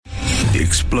the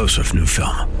explosive new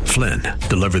film, Flynn,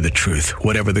 Deliver the Truth,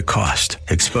 Whatever the Cost,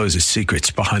 exposes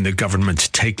secrets behind the government's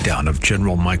takedown of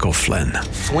General Michael Flynn.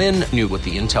 Flynn knew what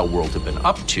the intel world had been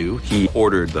up to. He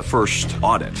ordered the first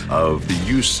audit of the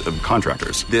use of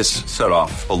contractors. This set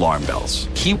off alarm bells.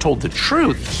 He told the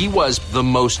truth. He was the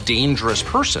most dangerous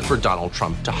person for Donald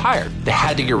Trump to hire. They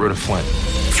had to get rid of Flynn.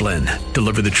 Flynn,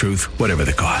 Deliver the Truth, Whatever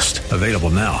the Cost. Available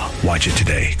now. Watch it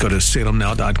today. Go to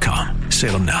salemnow.com.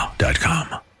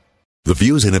 salemnow.com. The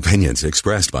views and opinions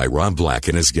expressed by Rob Black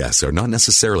and his guests are not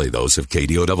necessarily those of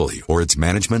KDOW or its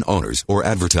management, owners, or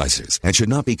advertisers and should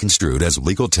not be construed as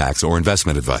legal, tax, or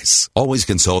investment advice. Always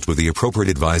consult with the appropriate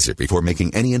advisor before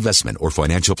making any investment or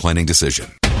financial planning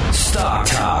decision. Stock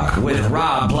Talk with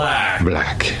Rob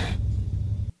Black.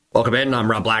 Welcome in. I'm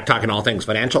Rob Black, talking all things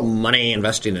financial, money,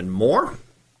 investing, and more.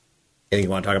 Anything you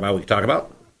want to talk about, we can talk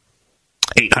about.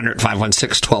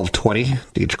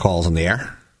 800-516-1220 to get your calls on the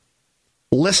air.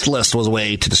 Listless was a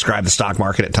way to describe the stock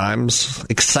market at times.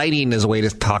 Exciting is a way to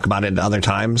talk about it at other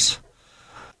times.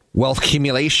 Wealth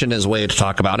accumulation is a way to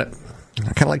talk about it. I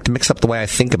kind of like to mix up the way I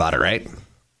think about it, right?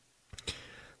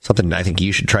 Something I think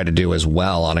you should try to do as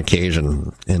well on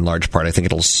occasion. In large part, I think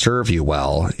it'll serve you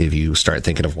well if you start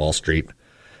thinking of Wall Street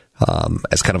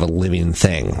as kind of a living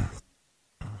thing.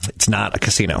 It's not a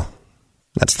casino.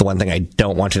 That's the one thing I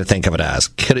don't want you to think of it as.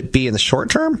 Could it be in the short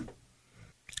term?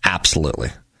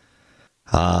 Absolutely.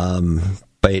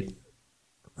 But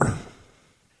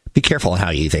be careful on how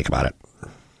you think about it.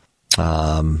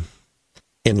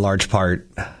 In large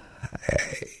part,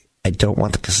 I don't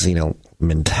want the casino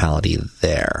mentality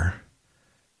there.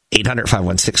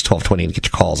 800-516-1220 to get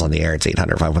your calls on the air. It's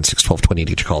 800-516-1220 to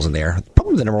get your calls on the air.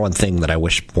 Probably the number one thing that I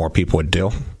wish more people would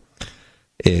do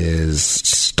is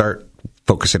start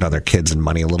focusing on their kids and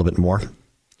money a little bit more.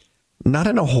 Not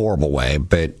in a horrible way,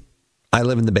 but I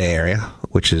live in the Bay Area,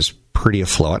 which is pretty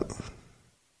affluent.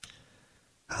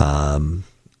 How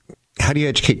do you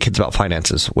educate kids about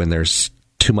finances when there's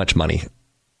too much money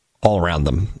all around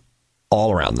them?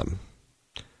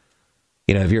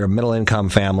 You know, if you're a middle-income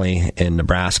family in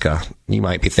Nebraska, you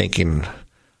might be thinking,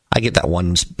 I get that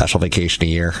one special vacation a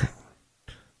year.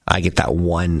 I get that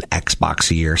one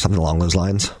Xbox a year, something along those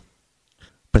lines.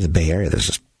 But in the Bay Area, there's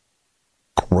just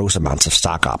gross amounts of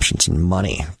stock options and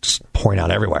money just pouring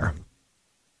out everywhere.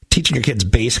 Teaching your kids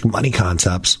basic money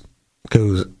concepts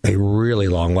goes a really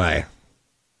long way.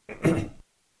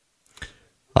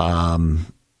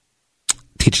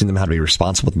 Teaching them how to be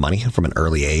responsible with money from an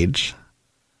early age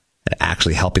and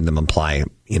actually helping them apply,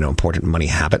 important money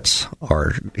habits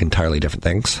are entirely different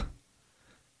things.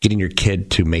 Getting your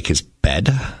kid to make his bed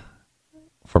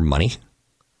for money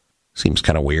seems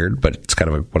kind of weird, but it's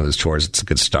kind of one of those chores. It's a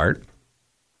good start.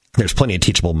 There's plenty of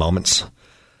teachable moments,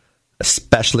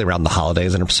 especially around the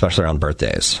holidays and especially around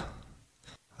birthdays.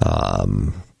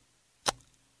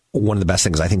 One of the best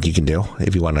things I think you can do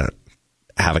if you want to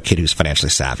have a kid who's financially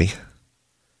savvy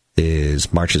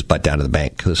is march his butt down to the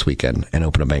bank this weekend and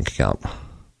open a bank account.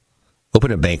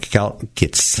 Open a bank account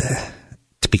gets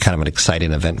to be kind of an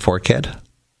exciting event for a kid.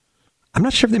 I'm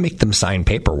not sure if they make them sign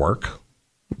paperwork,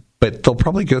 but they'll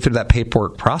probably go through that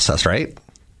paperwork process, right?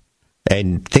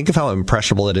 And think of how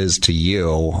impressionable it is to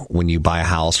you when you buy a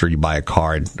house or you buy a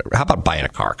car. How about buying a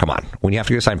car? Come on. When you have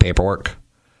to go sign paperwork,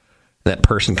 that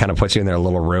person kind of puts you in their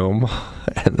little room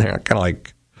and they're kind of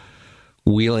like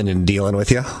wheeling and dealing with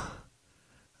you.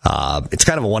 It's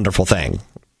kind of a wonderful thing.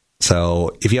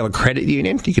 So if you have a credit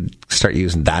union, you could start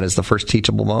using that as the first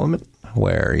teachable moment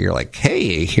where you're like,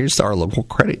 hey, here's our local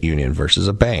credit union versus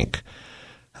a bank.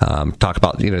 Talk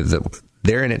about,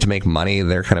 they're in it to make money.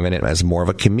 They're kind of in it as more of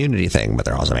a community thing, but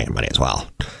they're also making money as well.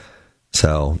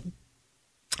 So,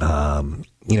 when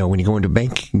you go into a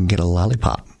bank, you can get a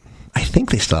lollipop. I think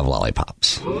they still have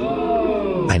lollipops.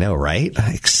 Whoa. I know, right?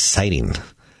 Exciting.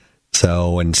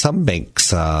 So when some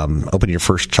banks open your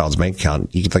first child's bank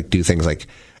account, you can do things like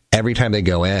every time they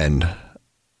go in,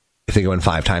 if they go in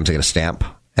 5 times, they get a stamp.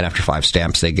 And after 5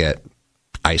 stamps, they get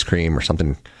ice cream or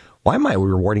something. Why am I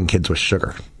rewarding kids with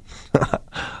sugar?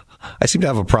 I seem to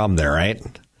have a problem there, right?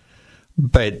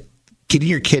 But getting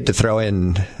your kid to throw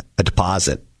in a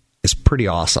deposit is pretty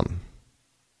awesome.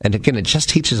 And again, it just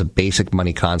teaches a basic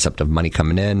money concept of money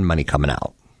coming in, money coming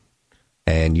out.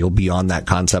 And you'll be on that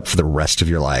concept for the rest of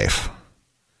your life.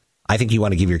 I think you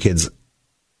want to give your kids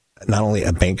not only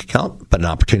a bank account, but an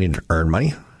opportunity to earn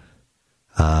money.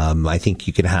 I think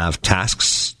you can have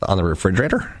tasks on the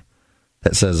refrigerator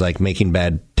that says making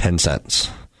bed, 10 cents,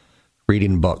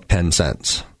 reading a book, 10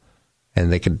 cents.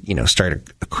 And they could,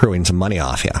 start accruing some money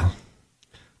off you.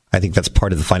 I think that's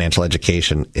part of the financial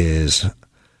education is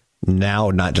now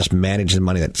not just managing the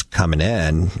money that's coming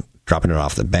in, dropping it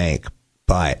off the bank,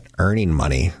 but earning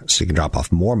money so you can drop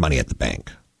off more money at the bank.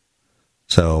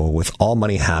 So with all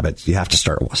money habits, you have to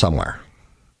start somewhere.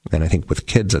 And I think with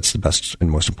kids, that's the best and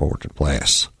most important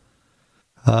place.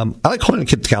 I like holding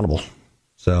kids accountable.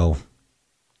 So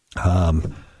I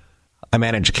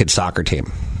manage a kid's soccer team,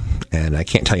 and I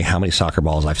can't tell you how many soccer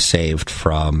balls I've saved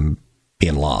from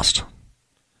being lost.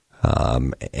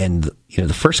 And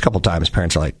the first couple times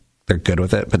parents are like, they're good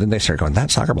with it, but then they start going,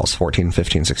 that soccer ball's $14,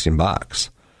 $15, $16.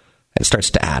 It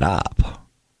starts to add up,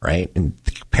 right? And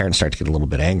the parents start to get a little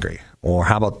bit angry. Or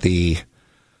how about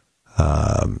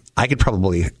I could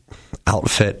probably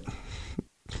outfit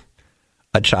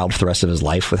a child for the rest of his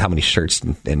life with how many shirts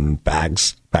and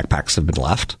backpacks have been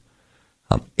left.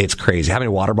 It's crazy. How many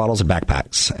water bottles and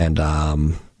backpacks and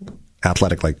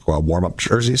athletic, warm-up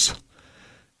jerseys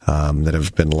that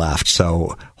have been left.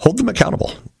 So hold them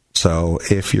accountable. So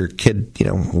if your kid,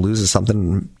 loses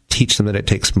something, teach them that it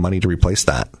takes money to replace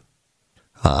that.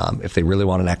 If they really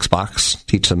want an Xbox,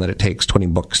 teach them that it takes 20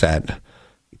 books at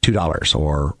 $2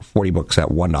 or 40 books at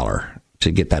 $1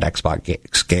 to get that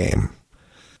Xbox game.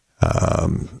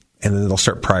 And then they'll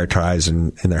start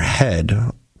prioritizing in their head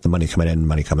the money coming in and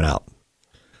money coming out.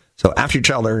 So after your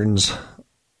child earns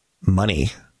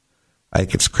money, I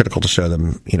think it's critical to show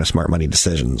them, smart money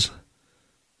decisions.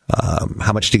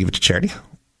 How much do you give it to charity?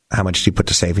 How much do you put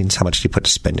to savings? How much do you put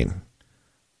to spending?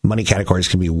 Money categories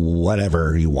can be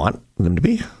whatever you want them to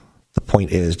be. The point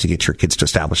is to get your kids to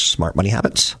establish smart money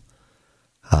habits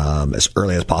as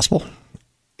early as possible.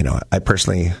 I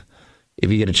personally,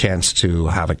 if you get a chance to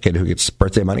have a kid who gets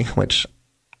birthday money, which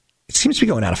it seems to be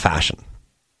going out of fashion.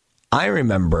 I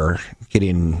remember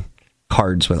getting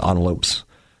cards with envelopes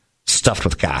stuffed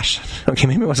with cash. Okay,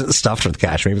 maybe it wasn't stuffed with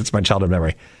cash. Maybe it's my childhood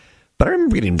memory. But I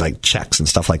remember getting checks and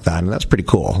stuff like that, and that's pretty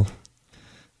cool.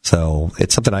 So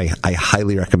it's something I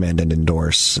highly recommend and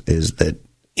endorse, is that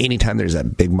anytime there's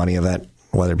that big money event,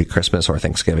 whether it be Christmas or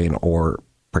Thanksgiving or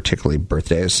particularly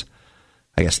birthdays,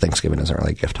 I guess Thanksgiving isn't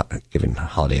really a gift-giving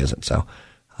holiday, is it? So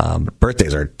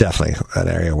birthdays are definitely an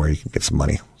area where you can get some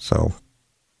money. So,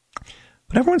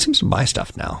 but everyone seems to buy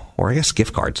stuff now, or I guess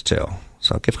gift cards too.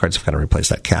 So gift cards have kind of replaced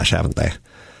that cash, haven't they?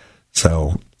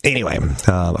 So anyway,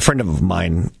 a friend of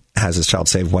mine has his child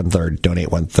save 1/3, donate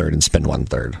 1/3, and spend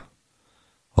 1/3.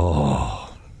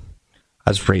 Oh, I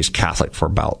was raised Catholic for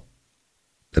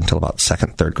until about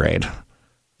 2nd, 3rd grade.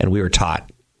 And we were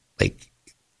taught,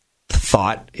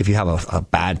 thought, if you have a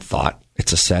bad thought,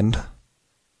 it's a sin.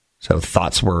 So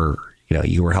thoughts were,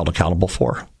 you were held accountable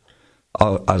for. I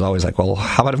was always like, well,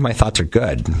 how about if my thoughts are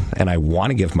good and I want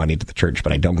to give money to the church,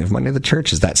 but I don't give money to the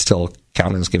church? Is that still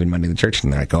count as giving money to the church?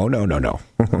 And they're like, oh, no. No.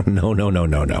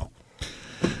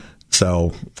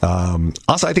 So,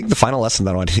 also, I think the final lesson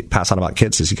that I want to pass on about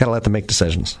kids is you got to let them make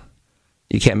decisions.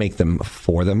 You can't make them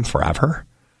for them forever.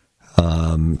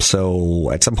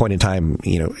 So at some point in time,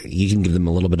 you can give them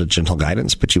a little bit of gentle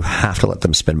guidance, but you have to let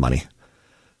them spend money,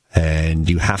 and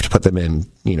you have to put them in,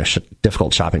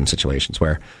 difficult shopping situations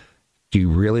where, do you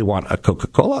really want a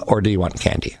Coca-Cola or do you want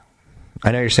candy?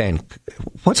 I know you're saying,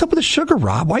 what's up with the sugar,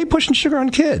 Rob? Why are you pushing sugar on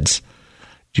kids?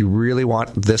 Do you really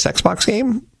want this Xbox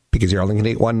game because you're only going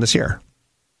to get one this year?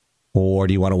 Or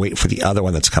do you want to wait for the other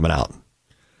one that's coming out?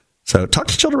 So talk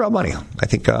to children about money. I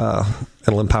think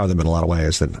it'll empower them in a lot of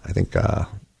ways, and I think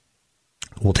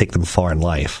will take them far in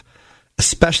life,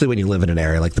 especially when you live in an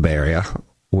area like the Bay Area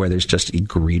where there's just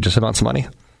egregious amounts of money.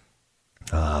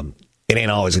 It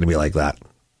ain't always going to be like that.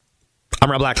 I'm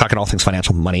Rob Black, talking all things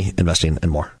financial, money, investing, and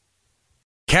more.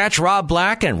 Catch Rob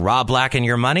Black and Rob Black and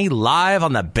Your Money live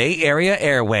on the Bay Area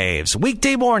airwaves,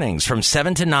 weekday mornings from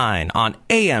 7 to 9 on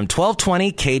AM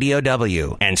 1220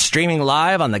 KDOW and streaming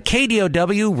live on the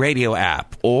KDOW radio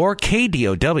app or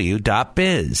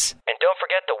KDOW.biz. And don't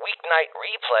forget the weeknight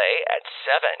replay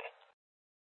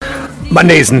at 7.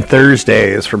 Mondays and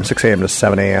Thursdays from 6 a.m. to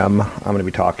 7 a.m. I'm going to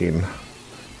be talking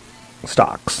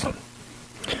stocks.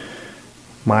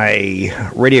 My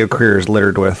radio career is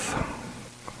littered with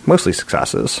mostly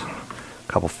successes,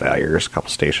 a couple failures, a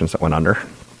couple stations that went under.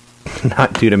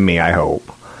 Not due to me, I hope.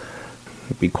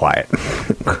 Be quiet.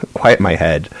 Quiet my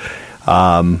head.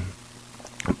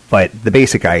 But the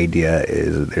basic idea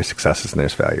is there's successes and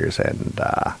there's failures. And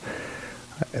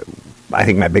I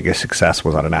think my biggest success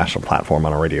was on a national platform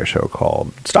on a radio show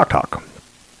called Stock Talk.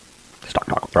 Stock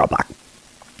Talk with Rob Black.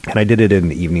 And I did it in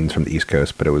the evenings from the East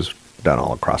Coast, but it was done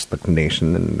all across the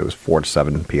nation, and it was 4 to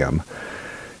 7 p.m.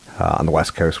 On the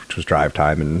West Coast, which was drive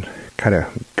time, and kind of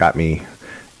got me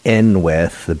in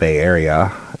with the Bay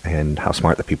Area and how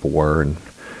smart the people were and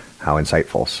how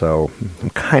insightful. So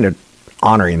I'm kind of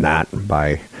honoring that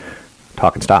by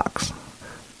talking stocks.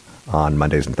 on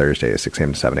Mondays and Thursdays, 6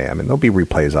 a.m. to 7 a.m. And there'll be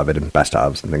replays of it and best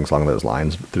ofs and things along those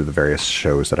lines through the various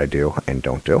shows that I do and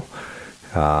don't do.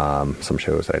 Some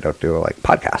shows that I don't do are like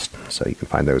podcasts. So you can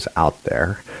find those out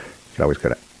there. You can always go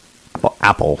to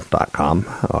apple.com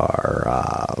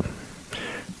or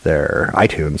their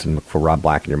iTunes and look for Rob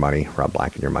Black and Your Money. Rob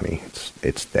Black and Your Money.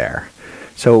 It's there.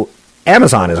 So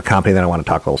Amazon is a company that I want to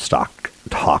talk a little stock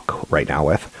talk right now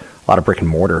with. A lot of brick and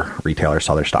mortar retailers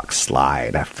saw their stock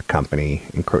slide after the company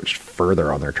encroached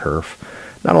further on their turf.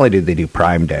 Not only did they do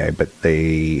Prime Day, but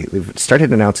they've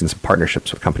started announcing some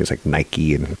partnerships with companies like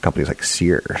Nike and companies like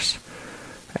Sears.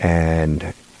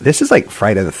 And this is like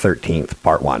Friday the 13th,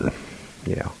 part one.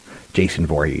 You know, Jason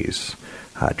Voorhees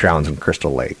drowns in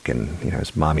Crystal Lake, and you know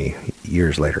his mommy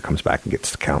years later comes back and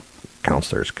gets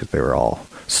counselors because they were all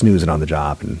snoozing on the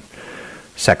job and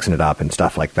sexing it up and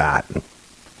stuff like that.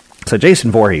 So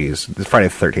Jason Voorhees, this Friday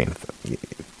the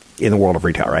 13th, in the world of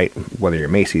retail, right? Whether you're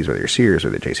Macy's, whether you're Sears,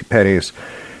 whether you're JCPenney's.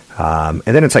 And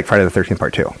then it's like Friday the 13th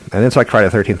part 2. And then it's like Friday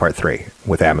the 13th part 3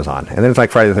 with Amazon. And then it's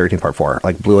like Friday the 13th part 4.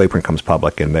 Like Blue Apron comes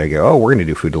public and they go, oh, we're going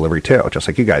to do food delivery too, just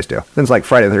like you guys do. Then it's like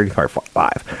Friday the 13th part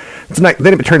 5.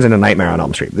 Then it turns into Nightmare on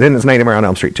Elm Street. Then it's Nightmare on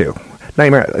Elm Street 2.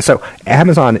 So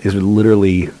Amazon is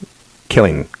literally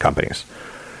killing companies.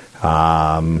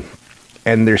 And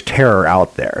there's terror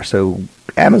out there. So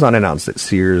Amazon announced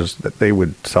that they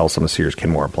would sell some of Sears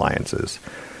Kenmore appliances.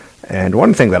 And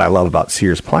one thing that I love about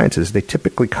Sears appliances, they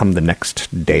typically come the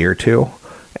next day or two,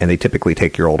 and they typically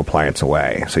take your old appliance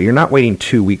away. So you're not waiting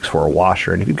 2 weeks for a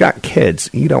washer. And if you've got kids,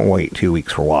 you don't wait 2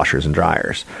 weeks for washers and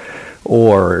dryers.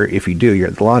 Or if you do, you're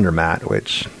at the laundromat,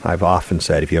 which I've often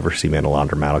said, if you ever see me in a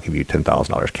laundromat, I'll give you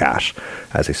 $10,000 cash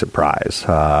as a surprise.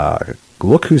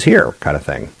 Look who's here kind of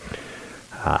thing.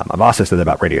 I've also said that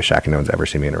about Radio Shack, and no one's ever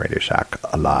seen me in a Radio Shack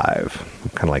alive.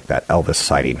 Kind of like that Elvis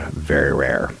sighting, very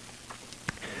rare.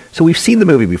 So we've seen the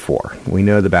movie before. We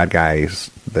know the bad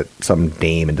guys, that some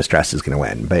dame in distress is going to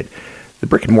win. But the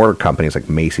brick and mortar companies like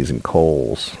Macy's and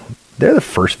Kohl's, they're the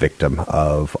first victim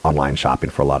of online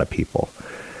shopping for a lot of people.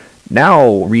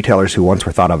 Now, retailers who once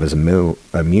were thought of as immune,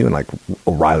 like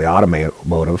O'Reilly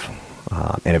Automotive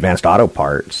and Advanced Auto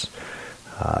Parts,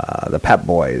 the Pep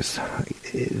Boys,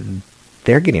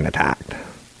 they're getting attacked.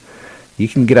 You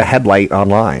can get a headlight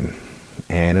online,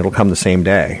 and it'll come the same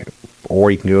day. Or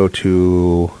you can go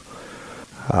to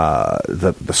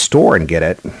the store and get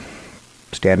it,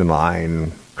 stand in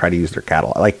line, try to use their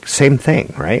catalog. Like, same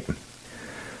thing, right?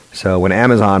 So when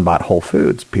Amazon bought Whole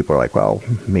Foods, people are like, well,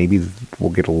 maybe we'll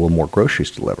get a little more groceries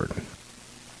delivered.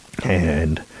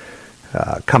 And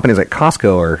companies like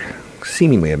Costco are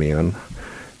seemingly immune.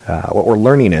 What we're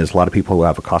learning is a lot of people who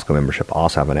have a Costco membership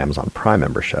also have an Amazon Prime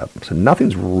membership. So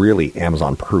nothing's really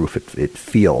Amazon proof, it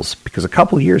feels. Because a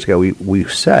couple of years ago, we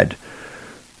said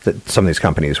that some of these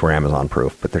companies were Amazon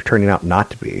proof, but they're turning out not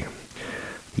to be.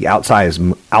 The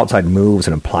outside moves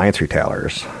in appliance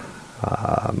retailers.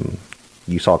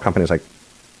 You saw companies like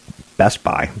Best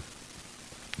Buy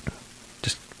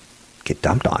just get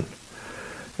dumped on.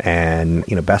 And,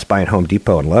 you know, Best Buy and Home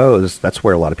Depot and Lowe's, that's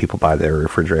where a lot of people buy their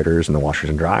refrigerators and the washers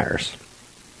and dryers.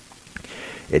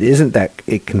 It isn't that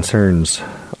concerns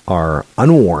are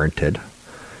unwarranted,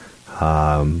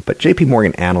 but JP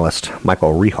Morgan analyst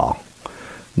Michael Rehal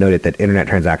noted that internet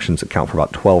transactions account for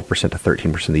about 12% to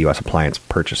 13% of the U.S. appliance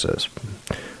purchases.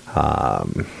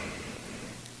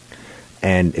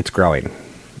 And it's growing.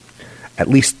 At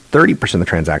least 30% of the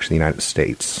transactions in the United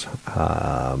States,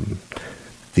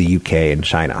 the UK, and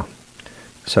China.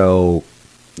 So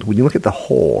when you look at the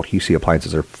whole, you see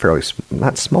appliances are fairly,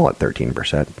 not small at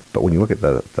 13%, but when you look at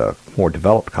the more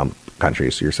developed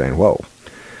countries, you're saying, whoa.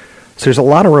 So there's a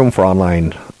lot of room for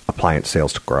online appliance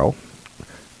sales to grow.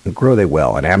 And grow they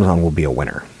will, and Amazon will be a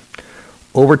winner.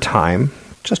 Over time,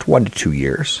 just 1 to 2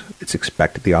 years, it's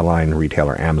expected the online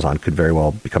retailer Amazon could very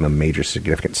well become a major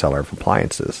significant seller of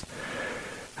appliances.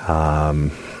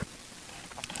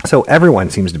 So everyone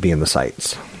seems to be in the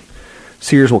sights.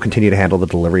 Sears will continue to handle the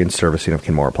delivery and servicing of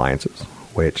Kenmore appliances,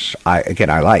 which I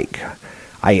like.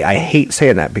 I hate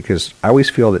saying that because I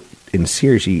always feel that in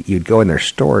Sears, you'd go in their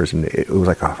stores and it was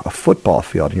like a football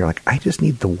field, and you're like, I just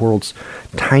need the world's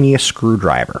tiniest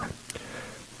screwdriver.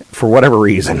 For whatever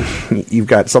reason, you've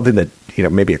got something that, you know,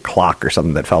 maybe a clock or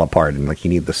something that fell apart, and like you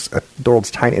need this the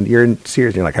world's tiny. And you're in Sears,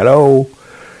 and you're like, hello,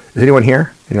 is anyone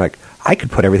here? And you're like, I could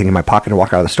put everything in my pocket and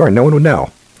walk out of the store, and no one would know.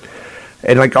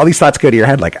 And like all these thoughts go to your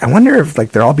head, like, I wonder if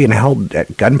like they're all being held at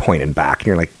gunpoint and back, and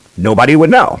you're like, nobody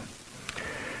would know.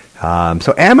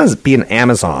 So being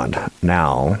Amazon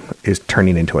now is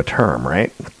turning into a term,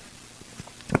 right?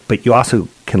 But you also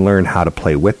can learn how to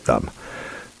play with them.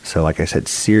 So like I said,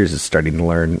 Sears is starting to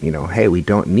learn, hey, we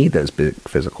don't need those big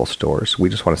physical stores. We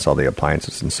just want to sell the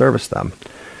appliances and service them.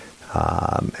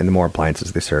 And the more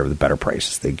appliances they serve, the better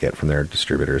prices they get from their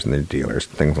distributors and their dealers,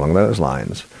 things along those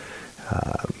lines.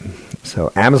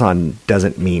 So Amazon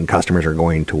doesn't mean customers are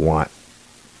going to want,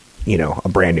 a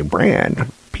brand new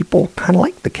brand. People kind of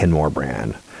like the Kenmore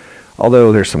brand.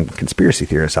 Although there's some conspiracy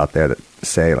theorists out there that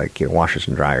say, washers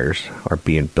and dryers are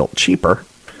being built cheaper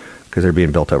because they're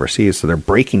being built overseas, so they're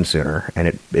breaking sooner,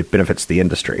 and it benefits the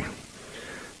industry.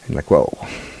 And whoa,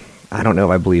 I don't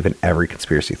know if I believe in every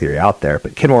conspiracy theory out there,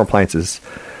 but Kenmore appliances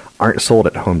aren't sold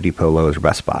at Home Depot, Lowe's, or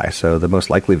Best Buy, so the most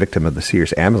likely victim of the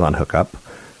Sears Amazon hookup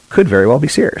could very well be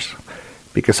Sears.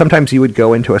 Because sometimes you would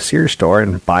go into a Sears store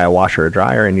and buy a washer or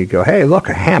dryer, and you'd go, hey, look,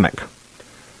 a hammock.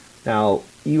 Now,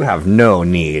 you have no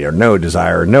need or no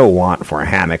desire or no want for a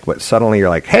hammock, but suddenly you're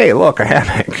like, hey, look, a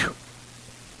hammock.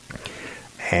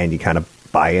 And you kind of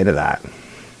buy into that.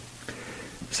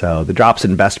 So the drops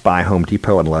in Best Buy, Home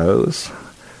Depot, and Lowe's,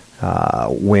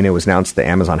 when it was announced that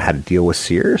Amazon had a deal with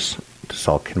Sears to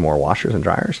sell Kenmore washers and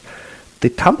dryers, they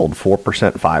tumbled 4%,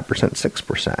 5%,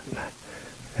 6%.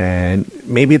 And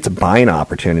maybe it's a buying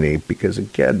opportunity because,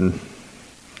 again,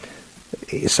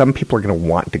 some people are going to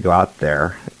want to go out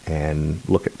there and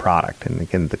look at product. And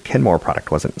again, the Kenmore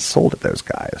product wasn't sold at those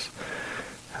guys.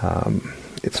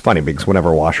 It's funny because whenever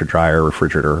a washer, dryer,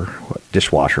 refrigerator,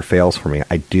 dishwasher fails for me,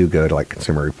 I do go to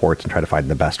Consumer Reports and try to find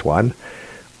the best one.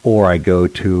 Or I go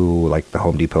to the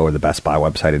Home Depot or the Best Buy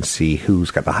website and see who's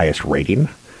got the highest rating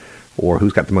or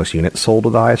who's got the most units sold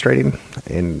with the highest rating.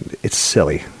 And it's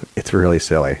silly. It's really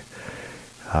silly.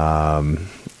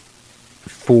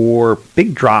 For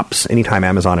big drops, anytime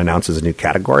Amazon announces a new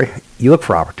category, you look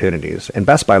for opportunities. And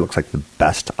Best Buy looks like the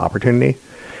best opportunity.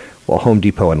 While Home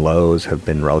Depot and Lowe's have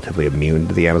been relatively immune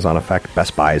to the Amazon effect,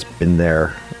 Best Buy has been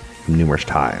there numerous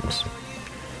times.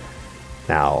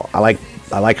 Now, I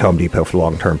like Home Depot for the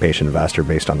long-term patient investor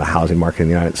based on the housing market in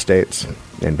the United States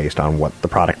and based on what the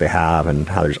product they have and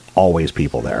how there's always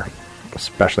people there,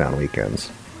 especially on weekends.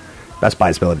 Best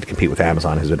Buy's ability to compete with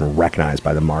Amazon has been recognized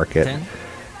by the market.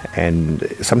 And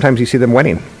sometimes you see them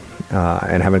winning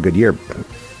and having a good year.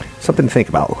 Something to think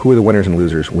about. Who are the winners and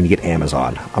losers when you get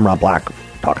Amazon? I'm Rob Black,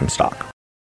 talking stock.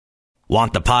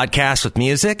 Want the podcast with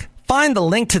music? Find the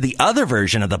link to the other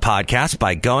version of the podcast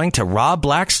by going to Rob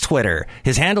Black's Twitter.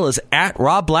 His handle is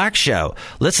 @RobBlackShow.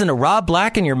 Listen to Rob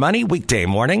Black and Your Money weekday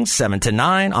mornings, 7 to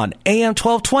 9 on AM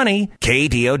 1220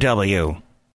 KDOW.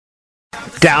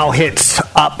 Dow hits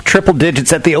up triple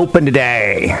digits at the open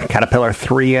today. Caterpillar,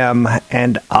 3M,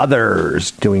 and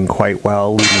others doing quite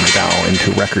well, leading the Dow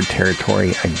into record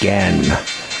territory again.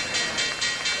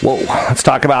 Whoa, let's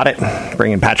talk about it.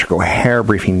 Bring in Patrick O'Hare,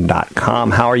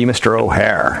 Briefing.com. How are you, Mr.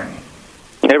 O'Hare?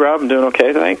 Hey, Rob. I'm doing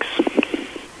okay, thanks.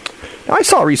 Now, I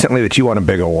saw recently that you won a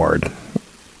big award.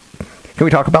 Can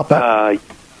we talk about that?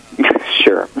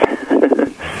 Sure.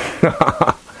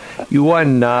 You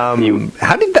won.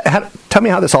 Tell me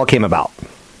how this all came about.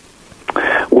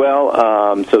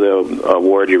 Well, so the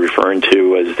award you're referring to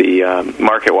was the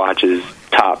MarketWatch's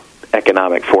top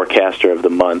economic forecaster of the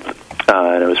month,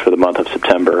 and it was for the month of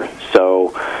September.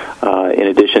 So, in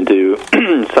addition to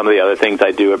some of the other things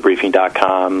I do at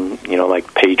Briefing.com,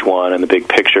 like Page One and the Big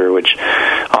Picture, which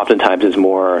oftentimes is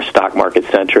more stock market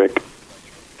centric.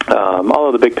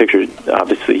 Although the Big Picture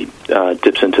obviously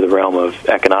dips into the realm of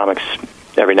economics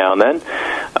every now and then.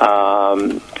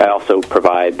 I also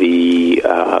provide the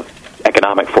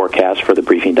economic forecast for the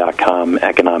Briefing.com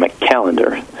economic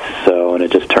calendar. So, and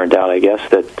it just turned out, I guess,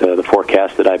 that the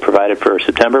forecasts that I provided for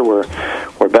September were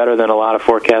better than a lot of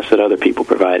forecasts that other people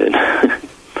provided.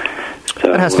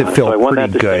 So, that has to feel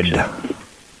pretty good.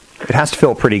 It has to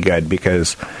feel pretty good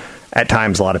because at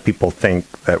times a lot of people think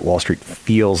that Wall Street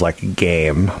feels like a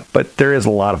game, but there is a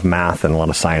lot of math and a lot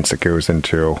of science that goes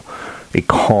into a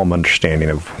calm understanding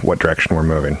of what direction we're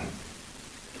moving.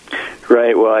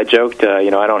 Right. Well, I joked, I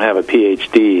don't have a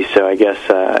PhD, so I guess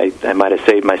I might have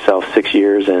saved myself 6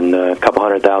 years and a couple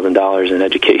 $100,000 in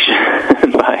education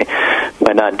by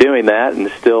not doing that, and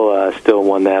still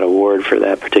won that award for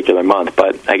that particular month.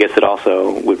 But I guess it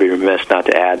also would be remiss not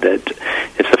to add that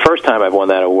it's the first time I've won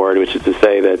that award, which is to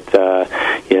say that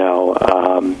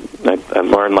I've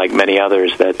learned, like many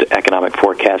others, that economic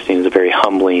forecasting is a very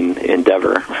humbling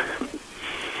endeavor.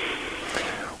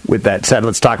 With that said,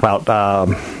 let's talk about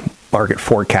market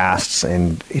forecasts,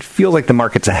 and it feels like the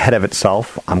market's ahead of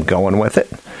itself. I'm going with it.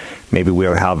 Maybe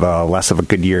we'll have less of a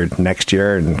good year next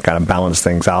year and kind of balance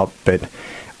things out. But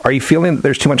are you feeling that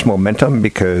there's too much momentum?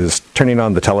 Because turning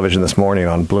on the television this morning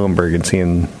on Bloomberg and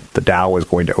seeing the Dow was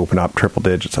going to open up triple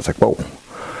digits, I was like, whoa.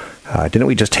 Didn't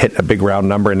we just hit a big round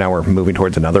number, and now we're moving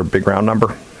towards another big round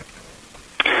number?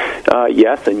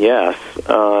 Yes and yes.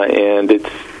 And it's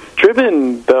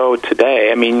driven, though,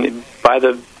 today, by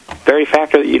the very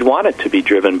factor that you'd want it to be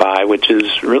driven by, which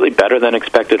is really better than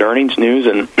expected earnings news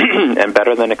and and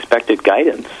better than expected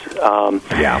guidance.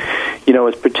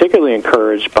 Was particularly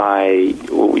encouraged by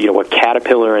what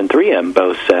Caterpillar and 3M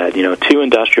both said. Two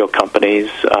industrial companies,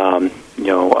 and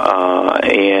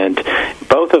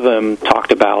both of them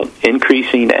talked about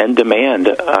increasing end demand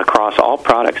across all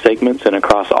product segments and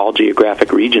across all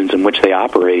geographic regions in which they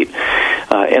operate.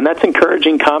 And that's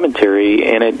encouraging commentary,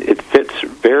 and it fits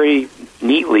very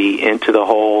neatly into the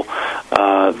whole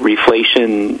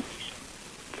reflation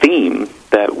theme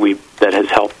that has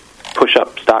helped push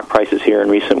up stock prices here in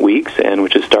recent weeks, and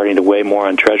which is starting to weigh more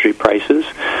on Treasury prices.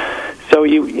 So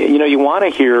you want to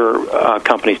hear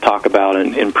companies talk about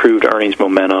an improved earnings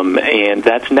momentum, and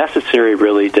that's necessary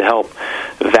really to help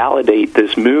validate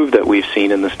this move that we've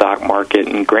seen in the stock market.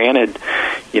 And granted,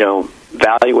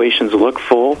 valuations look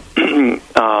full,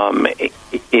 but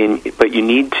you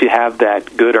need to have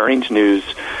that good earnings news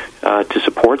to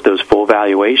support those full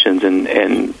valuations.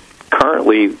 And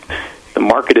currently, the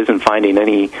market isn't finding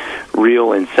any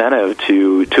real incentive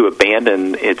to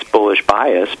abandon its bullish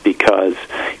bias, because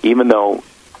even though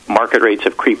market rates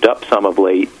have creeped up some of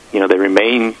late, they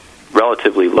remain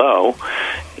relatively low,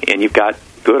 and you've got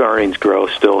good earnings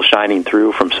growth still shining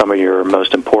through from some of your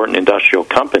most important industrial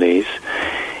companies.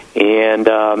 And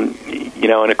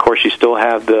and of course you still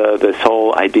have this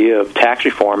whole idea of tax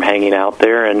reform hanging out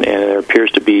there, and there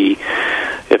appears to be,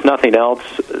 if nothing else,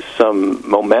 some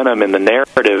momentum in the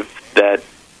narrative that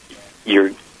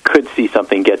you could see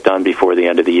something get done before the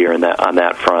end of the year on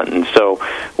that front. And so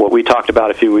what we talked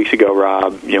about a few weeks ago,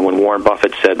 Rob, when Warren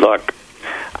Buffett said, look,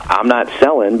 I'm not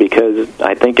selling because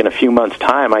I think in a few months'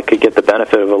 time I could get the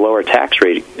benefit of a lower tax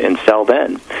rate and sell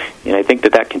then. And I think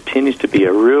that continues to be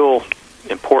a real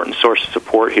important source of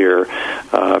support here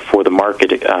for the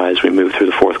market as we move through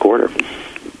the fourth quarter.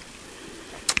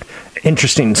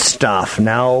 Interesting stuff.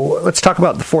 Now, let's talk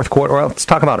about the fourth quarter. Well, let's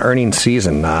talk about earnings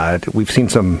season. We've seen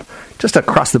some, just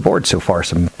across the board so far,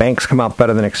 some banks come out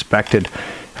better than expected.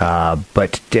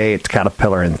 But today it's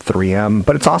Caterpillar and 3M.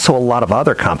 But it's also a lot of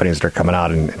other companies that are coming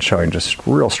out and showing just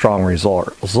real strong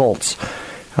results.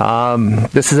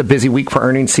 This is a busy week for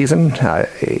earnings season. Do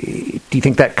you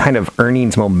think that kind of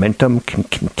earnings momentum can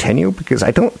continue? Because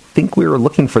I don't think we were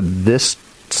looking for this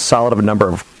solid of a number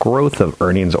of growth of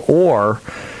earnings, or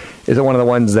is it one of the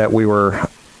ones that we were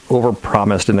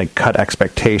overpromised and they cut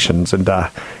expectations, and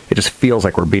it just feels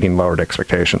like we're beating lowered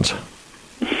expectations?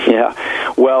 Yeah,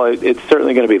 well, it's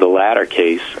certainly going to be the latter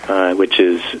case, which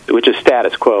is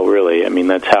status quo, really.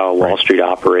 That's how Wall Street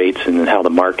operates and how the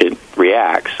market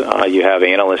reacts. You have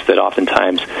analysts that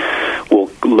oftentimes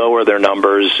will lower their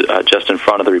numbers just in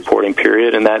front of the reporting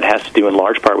period, and that has to do in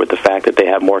large part with the fact that they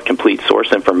have more complete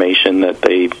source information that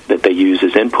they use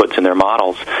as inputs in their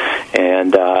models,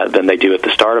 and than they do at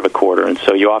the start of a quarter. And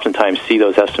so you oftentimes see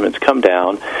those estimates come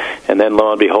down, and then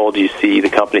lo and behold, you see the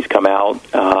companies come out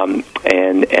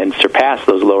and surpass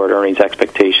those lowered earnings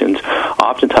expectations,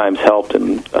 oftentimes helped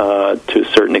to a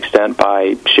certain extent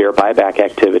by share buyback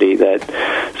activity that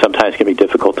sometimes can be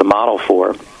difficult to model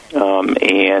for,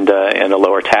 and a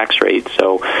lower tax rate.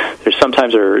 So there's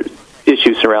sometimes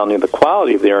issues surrounding the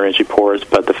quality of the earnings reports,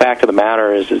 but the fact of the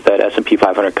matter is that S&P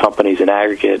 500 companies in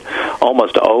aggregate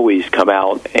almost always come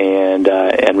out and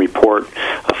report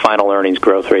a final earnings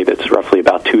growth rate that's roughly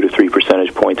about 2 to 3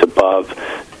 percentage points above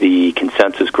the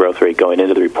consensus growth rate going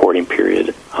into the reporting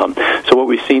period. So what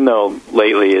we've seen, though,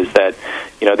 lately is that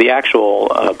the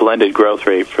actual blended growth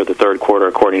rate for the third quarter,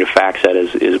 according to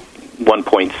FactSet, is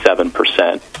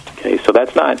 1.7%. Okay, so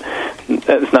that's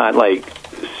not like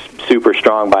super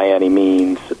strong by any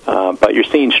means, but you're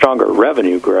seeing stronger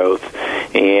revenue growth,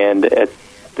 and at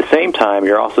the same time,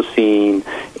 you're also seeing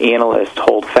analysts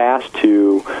hold fast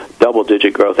to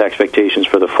double-digit growth expectations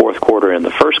for the fourth quarter and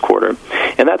the first quarter,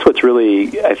 and that's what's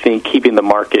really, I think, keeping the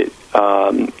market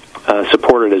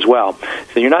supported as well.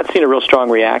 So you're not seeing a real strong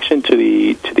reaction to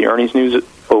the earnings news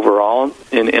overall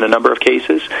in a number of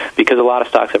cases, because a lot of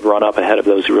stocks have run up ahead of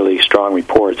those really strong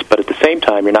reports. But at the same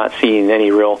time, you're not seeing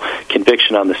any real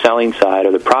conviction on the selling side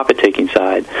or the profit-taking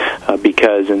side,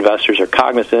 because investors are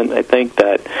cognizant, I think,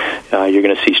 that you're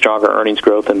going to see stronger earnings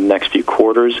growth in the next few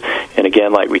quarters. And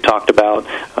again, like we talked about,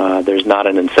 there's not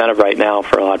an incentive right now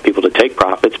for a lot of people to take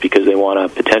profits, because they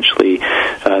want to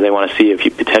see if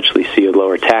you potentially see a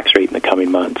lower tax rate in the coming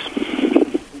months.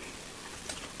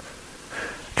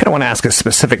 kind of want to ask a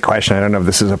specific question. I don't know if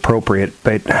this is appropriate,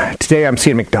 but today I'm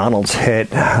seeing McDonald's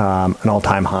hit an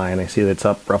all-time high, and I see that it's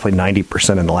up roughly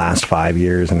 90% in the last 5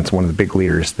 years, and it's one of the big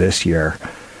leaders this year.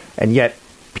 And yet,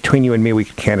 between you and me, we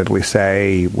could candidly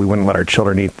say we wouldn't let our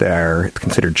children eat there. It's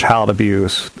considered child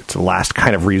abuse. It's the last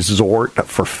kind of resort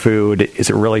for food. Is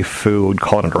it really food?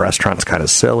 Calling it a restaurant's kind of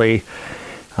silly.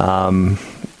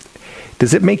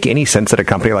 Does it make any sense that a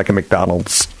company like a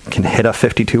McDonald's can hit a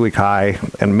 52-week high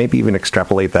and maybe even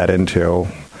extrapolate that into,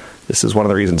 this is one of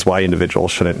the reasons why individuals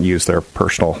shouldn't use their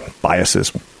personal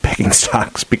biases picking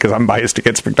stocks, because I'm biased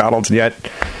against McDonald's, and yet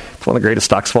it's one of the greatest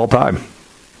stocks of all time.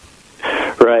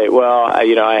 Right. Well,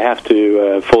 I have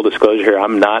to, full disclosure here,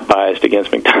 I'm not biased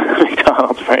against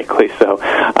McDonald's, frankly. So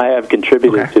I have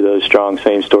contributed to those strong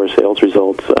same-store sales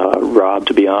results, Rob,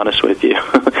 to be honest with you.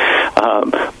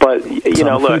 But,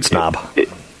 look, food snob.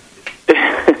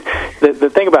 The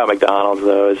thing about McDonald's,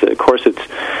 though, is that, of course,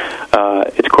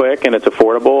 it's quick and it's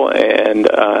affordable,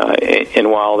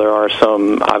 and while there are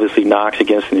some obviously knocks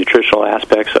against the nutritional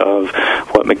aspects of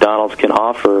what McDonald's can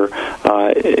offer,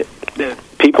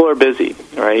 people are busy,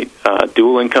 right?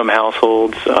 Dual-income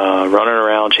households, running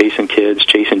around chasing kids,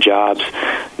 chasing jobs,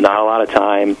 not a lot of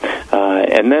time,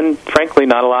 and then, frankly,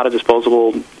 not a lot of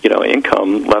disposable,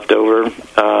 income left over.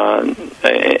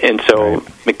 And so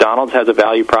McDonald's has a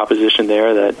value proposition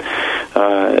there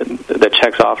that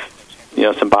checks off,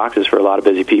 some boxes for a lot of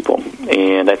busy people,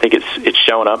 and I think it's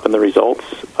showing up in the results.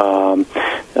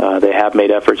 They have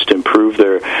made efforts to improve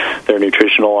their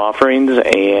nutritional offerings,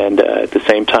 and at the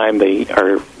same time, they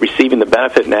are receiving the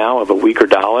benefit now of a weaker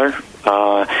dollar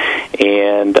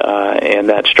and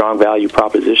that strong value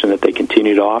proposition that they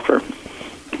continue to offer.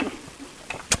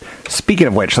 Speaking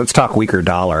of which, let's talk weaker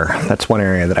dollar. That's one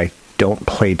area that I don't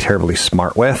play terribly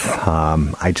smart with.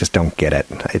 I just don't get it.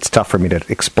 It's tough for me to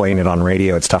explain it on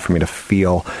radio. It's tough for me to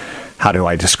feel how do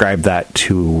I describe that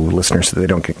to listeners so they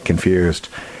don't get confused.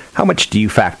 How much do you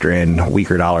factor in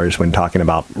weaker dollars when talking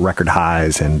about record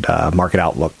highs and market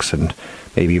outlooks and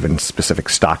maybe even specific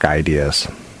stock ideas?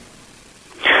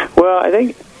 Well, I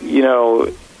think,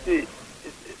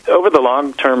 over the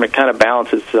long term, it kind of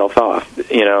balances itself off,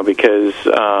 because,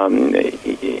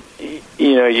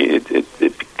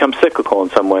 it becomes cyclical in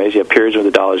some ways. You have periods when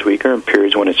the dollar's weaker and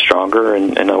periods when it's stronger,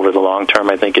 and over the long term,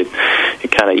 I think it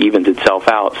kind of evens itself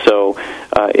out. So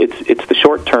it's the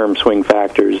short-term swing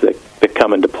factors that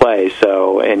come into play.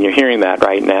 So, and you're hearing that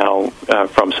right now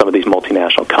from some of these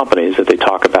multinational companies that they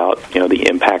talk about, the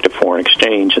impact of foreign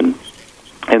exchange, and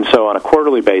so on a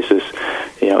quarterly basis,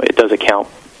 it does account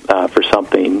for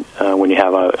something when you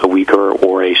have a weaker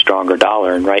or a stronger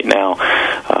dollar. And right now,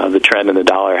 the trend in the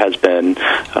dollar has been,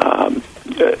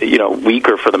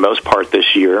 weaker for the most part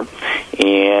this year.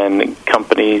 And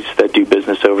companies that do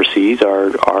business overseas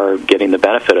are getting the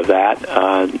benefit of that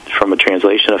from a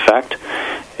translation effect.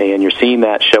 And you're seeing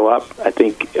that show up, I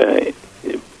think,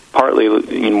 partly what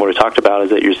we talked about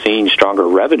is that you're seeing stronger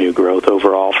revenue growth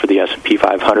overall for the S&P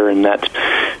 500, and that's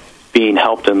being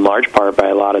helped in large part by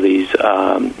a lot of these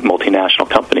multinational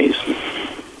companies.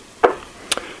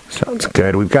 Sounds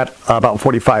good. We've got about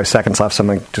 45 seconds left, so I'm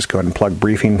going to just go ahead and plug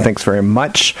Briefing. Thanks very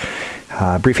much.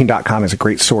 Briefing.com is a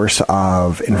great source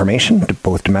of information,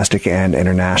 both domestic and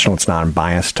international. It's not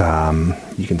unbiased.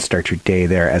 You can start your day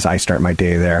there, as I start my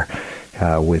day there,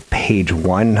 with page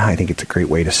one. I think it's a great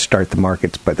way to start the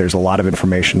markets, but there's a lot of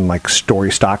information like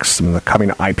story stocks, some of the coming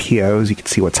IPOs. You can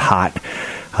see what's hot.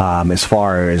 As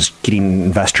far as getting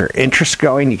investor interest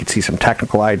going, you can see some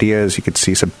technical ideas. You can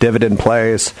see some dividend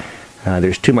plays.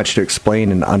 There's too much to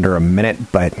explain in under a minute,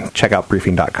 but check out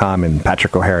Briefing.com and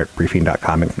Patrick O'Hare at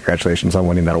Briefing.com, and congratulations on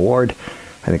winning that award.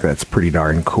 I think that's pretty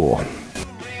darn cool.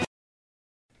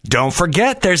 Don't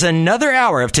forget, there's another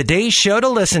hour of today's show to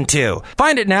listen to.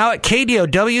 Find it now at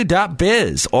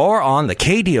KDOW.biz or on the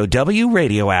KDOW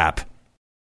radio app.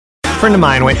 A friend of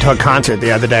mine went to a concert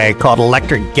the other day called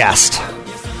Electric Guest.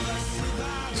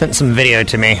 Sent some video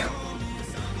to me.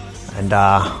 And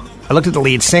I looked at the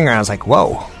lead singer and I was like,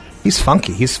 whoa, he's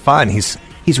funky, he's fun, he's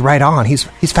right on, he's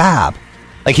fab.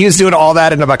 Like, he was doing all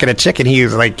that in a bucket of chicken. He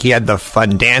was like, he had the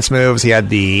fun dance moves, he had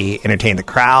the entertain the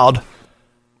crowd.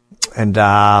 And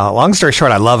long story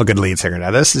short, I love a good lead singer. Now,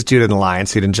 this is Dude in the Lion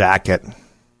suit and jacket.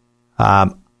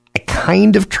 I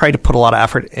kind of try to put a lot of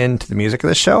effort into the music of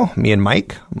this show. Me and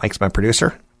Mike. Mike's my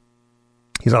producer.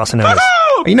 He's also known as...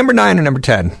 Are you number 9 or number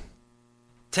 10?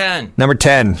 10. Number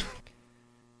 10.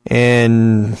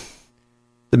 In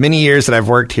the many years that I've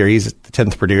worked here, he's the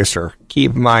 10th producer.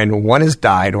 Keep in mind, one has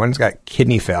died. One's got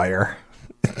kidney failure.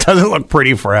 It doesn't look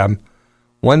pretty for him.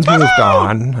 One's moved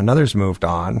on. Another's moved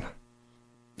on.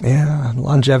 Yeah,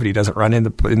 longevity doesn't run in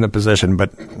the position,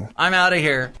 but I'm out of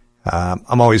here.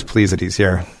 I'm always pleased that he's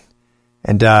here.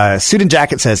 And Suit and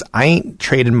Jacket says, I ain't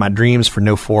trading my dreams for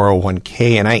no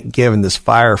 401k, and I ain't giving this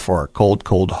fire for a cold,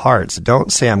 cold heart. So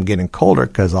don't say I'm getting colder,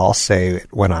 because I'll say it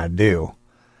when I do.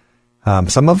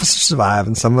 Some of us survive,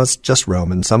 and some of us just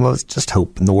roam, and some of us just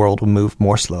hope, and the world will move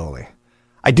more slowly.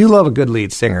 I do love a good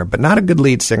lead singer, but not a good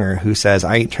lead singer who says,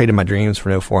 I ain't trading my dreams for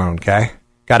no 401k.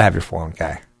 Got to have your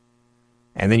 401k.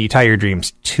 And then you tie your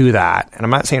dreams to that. And I'm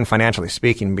not saying financially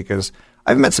speaking, because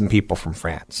I've met some people from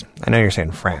France. I know you're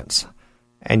saying France.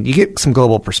 And you get some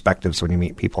global perspectives when you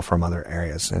meet people from other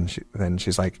areas. And then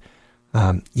she's like,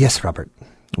 yes, Robert,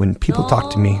 when people talk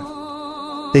to me,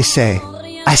 I say,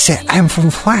 I'm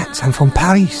from France. I'm from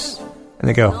Paris. And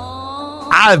they go,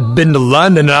 I've been to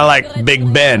London and I like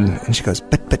Big Ben. And she goes,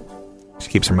 but, she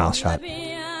keeps her mouth shut.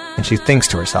 And she thinks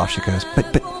to herself, she goes,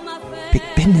 but, Big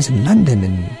Ben is in London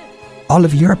and all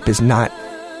of Europe is not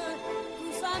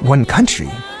one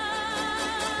country.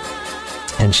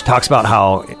 And she talks about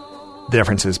how the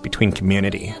differences between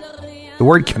community. The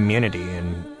word community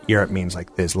in Europe means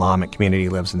like the Islamic community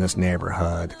lives in this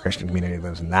neighborhood, the Christian community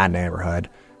lives in that neighborhood.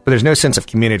 But there's no sense of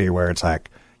community where it's like,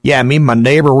 yeah, me and my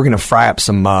neighbor, we're going to fry up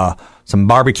some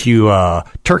barbecue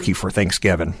turkey for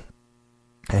Thanksgiving.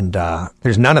 And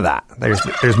there's none of that.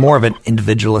 There's more of an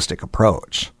individualistic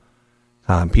approach.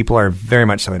 People are very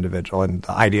much so individual, and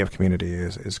the idea of community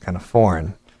is kind of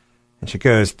foreign. And she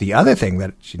goes, the other thing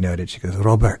that she noted, she goes,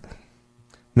 Robert,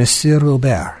 Monsieur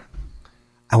Robert,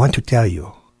 I want to tell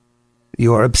you,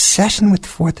 your obsession with the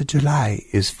 4th of July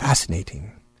is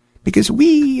fascinating. Because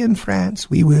we in France,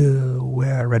 we will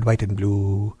wear red, white, and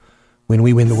blue when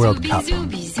we win the World Cup.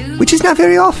 Which is not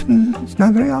very often. It's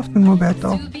not very often,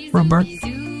 Robert.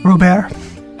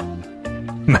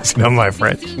 Messing up my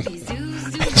French.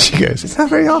 And she goes, it's not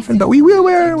very often, but we will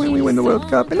wear when we win the World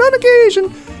Cup. And on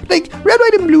occasion, like red,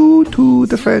 white, and blue to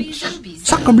the French.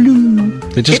 Soccer blue.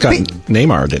 They just got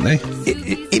Neymar, didn't they?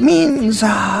 It means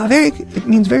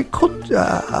very cold,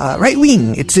 right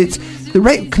wing. It's the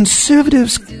right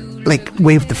conservatives like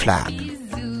wave the flag.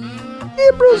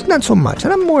 Liberals not so much,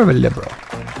 and I'm more of a liberal.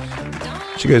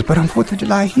 She goes, but on 4th of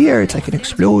July here, it's like an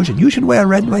explosion. You should wear a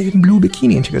red, white, and blue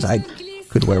bikini. And she goes, I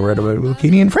could wear a red, white, and blue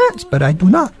bikini in France, but I do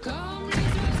not.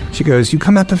 She goes, you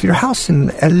come out of your house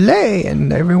in L.A.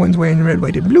 and everyone's wearing red,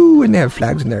 white, and blue, and they have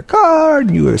flags in their car,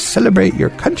 and you celebrate your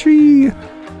country.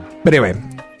 But anyway,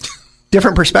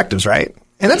 different perspectives, right?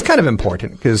 And that's kind of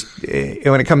important because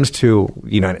when it comes to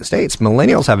the United States,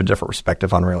 millennials have a different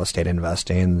perspective on real estate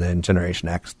investing than Generation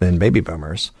X, than baby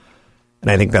boomers. And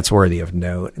I think that's worthy of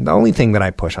note. And the only thing that I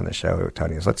push on the show,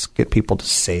 Tony, is let's get people to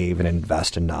save and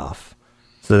invest enough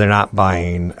so they're not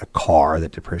buying a car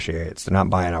that depreciates. They're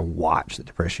not buying a watch that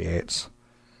depreciates.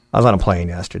 I was on a plane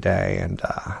yesterday, and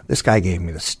this guy gave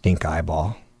me the stink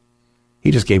eyeball. He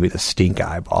just gave me the stink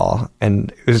eyeball.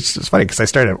 And it's funny because I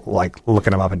started like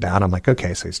looking him up and down. I'm like,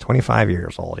 okay, so he's 25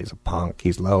 years old. He's a punk.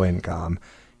 He's low income.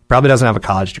 He probably doesn't have a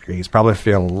college degree. He's probably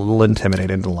feeling a little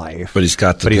intimidated into life. But he's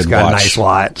got a nice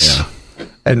watch. Yeah.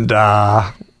 And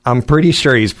I'm pretty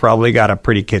sure he's probably got a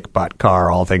pretty kick-butt car,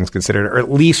 all things considered, or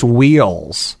at least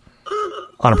wheels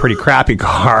on a pretty crappy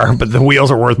car, but the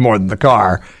wheels are worth more than the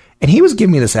car. And he was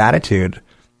giving me this attitude,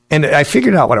 and I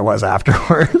figured out what it was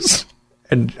afterwards.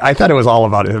 And I thought it was all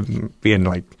about him being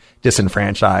like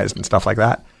disenfranchised and stuff like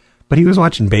that. But he was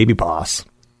watching Baby Boss.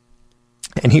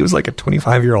 And he was like a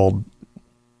 25-year-old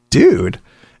dude. And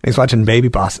he's watching Baby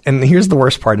Boss. And here's the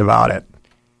worst part about it.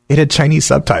 It had Chinese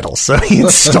subtitles, so he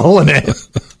had stolen it.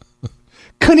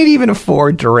 Couldn't even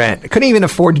afford to rent. Couldn't even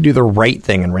afford to do the right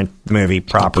thing and rent the movie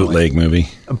properly.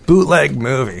 A bootleg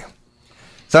movie.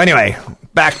 So anyway,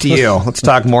 back to you. Let's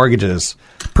talk mortgages.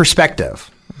 Perspective.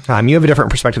 You have a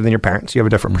different perspective than your parents. You have a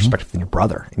different perspective than your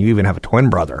brother. And you even have a twin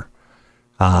brother.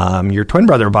 Your twin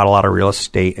brother bought a lot of real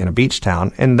estate in a beach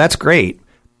town, and that's great.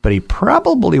 But he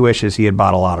probably wishes he had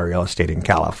bought a lot of real estate in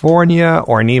California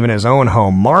or in even his own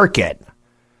home market.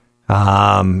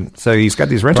 So he's got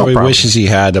these rental properties. Probably wishes he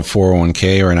had a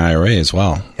 401k or an IRA as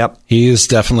well. Yep. He is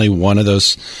definitely one of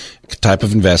those type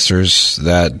of investors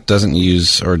that doesn't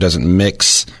use or doesn't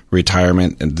mix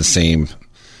retirement in the same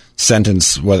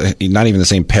sentence, not even the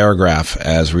same paragraph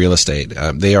as real estate.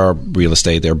 They are real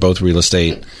estate. They're both real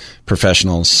estate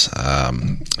professionals,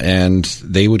 and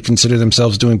they would consider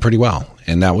themselves doing pretty well.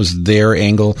 And that was their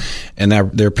angle and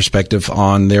their perspective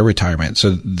on their retirement. So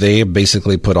they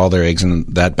basically put all their eggs in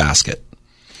that basket.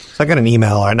 So I got an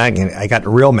email, I got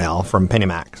real mail from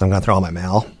PennyMac because I'm going to throw all my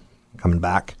mail coming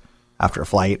back after a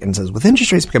flight, and says, with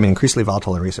interest rates becoming increasingly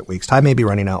volatile in recent weeks, time may be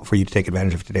running out for you to take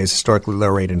advantage of today's historically low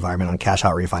rate environment on cash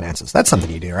out refinances. That's something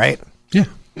you do, right? Yeah.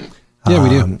 Yeah, we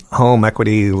do. Home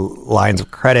equity lines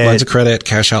of credit,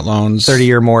 cash out loans,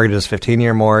 30-year mortgages,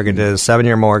 15-year mortgages,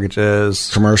 7-year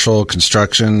mortgages, commercial,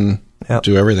 construction,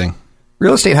 do everything.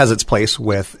 Real estate has its place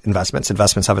with investments.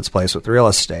 Investments have its place with real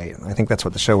estate. I think that's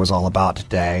what the show was all about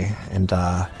today. And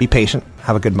be patient,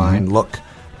 have a good mind, look,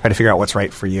 try to figure out what's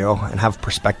right for you, and have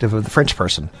perspective of the French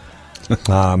person.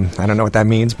 I don't know what that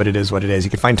means, but it is what it is. You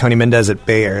can find Tony Mendez at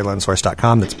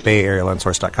BayAreaLoanSource.com. That's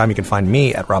BayAreaLoanSource.com. You can find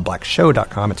me at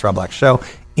RobBlackShow.com. It's Rob Black Show.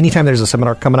 Anytime there's a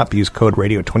seminar coming up, use code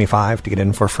radio25 to get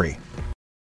in for free.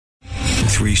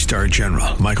 3-star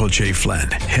General Michael J.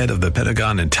 Flynn, head of the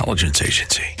Pentagon Intelligence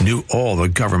Agency, knew all the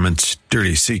government's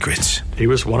dirty secrets. He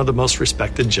was one of the most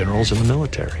respected generals in the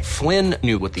military. Flynn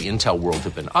knew what the intel world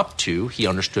had been up to. He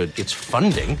understood its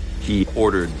funding. He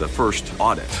ordered the first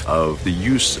audit of the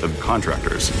use of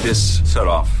contractors. This set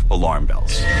off alarm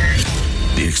bells.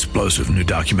 The explosive new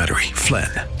documentary, Flynn,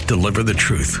 Deliver the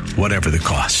Truth, Whatever the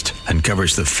Cost,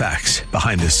 uncovers the facts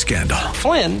behind this scandal.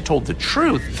 Flynn told the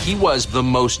truth. He was the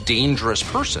most dangerous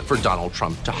person for Donald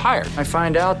Trump to hire. I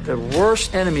find out the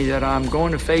worst enemy that I'm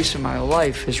going to face in my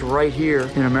life is right here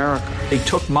in America. They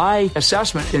took my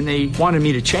assessment and they wanted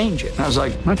me to change it. And I was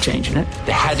like, I'm not changing it.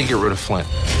 They had to get rid of Flynn.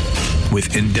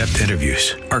 With in-depth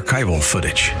interviews, archival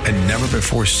footage, and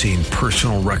never-before-seen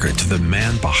personal records of the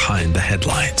man behind the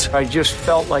headlines. I just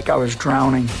felt like I was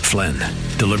drowning. Flynn,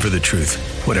 Deliver the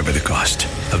Truth, Whatever the Cost.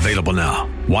 Available now.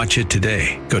 Watch it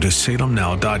today. Go to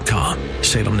salemnow.com.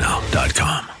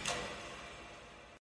 salemnow.com.